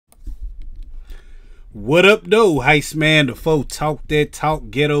What up, though? Heist man, the foe. Talk that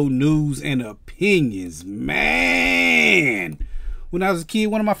talk, ghetto news and opinions. Man, when I was a kid,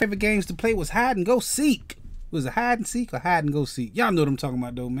 one of my favorite games to play was hide and go seek. Was it hide and seek or hide and go seek? Y'all know what I'm talking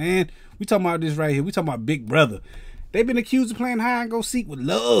about, though, man. We talking about this right here. We talking about Big Brother. They've been accused of playing hide and go seek with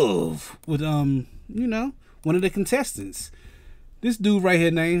love with you know, one of the contestants. This dude right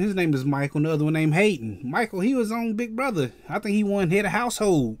here, his name is Michael, and the other one named Hayden. Michael, he was on Big Brother. I think he won head of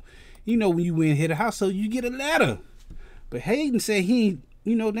household. You know, when you win head of household, you get a letter. But Hayden said he,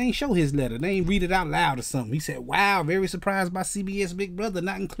 you know, they ain't show his letter. They ain't read it out loud or something. He said, wow, very surprised by CBS Big Brother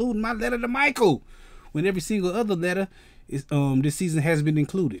not including my letter to Michael, when every single other letter is this season has been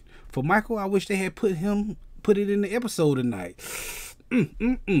included. For Michael, I wish they had put it in the episode tonight.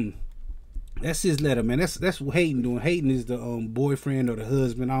 That's his letter, man. That's what Hayden doing. Hayden is the boyfriend or the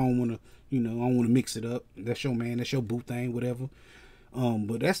husband. I don't want to, you know, I don't want to mix it up. That's your man. That's your boo thing, whatever.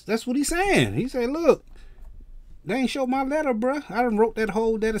 But that's what he's saying. He said, look, they ain't show my letter, bruh. I done wrote that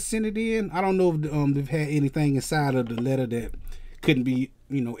whole letter, sent it in. I don't know if they've had anything inside of the letter that couldn't be,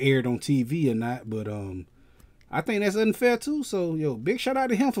 you know, aired on TV or not. But I think that's unfair too. So, yo, big shout out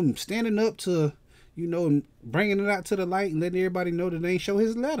to him for standing up to, you know, and bringing it out to the light and letting everybody know that they ain't show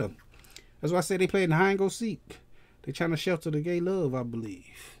his letter. That's why I say they playing the hide and go seek. They trying to shelter the gay love, I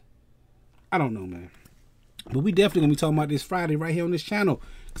believe. I don't know, man. But we definitely gonna be talking about this Friday right here on this channel,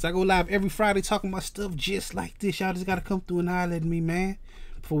 because I go live every Friday talking about stuff just like this. Y'all just gotta come through and holler at me, man.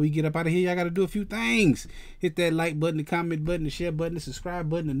 Before we get up out of here, y'all gotta do a few things. Hit that like button, the comment button, the share button, the subscribe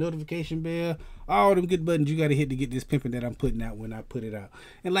button, the notification bell. All them good buttons you gotta hit to get this pimping that I'm putting out when I put it out.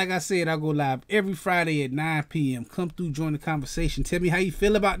 And like I said, I go live every Friday at 9 p.m. Come through, join the conversation. Tell me how you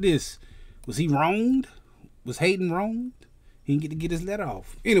feel about this. Was he wronged? Was Hayden wronged? He didn't get to get his letter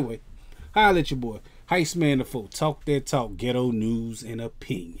off. Anyway, holla at your boy. Heist man the foe. Talk that talk. Ghetto news and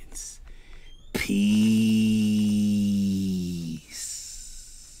opinions. Peace.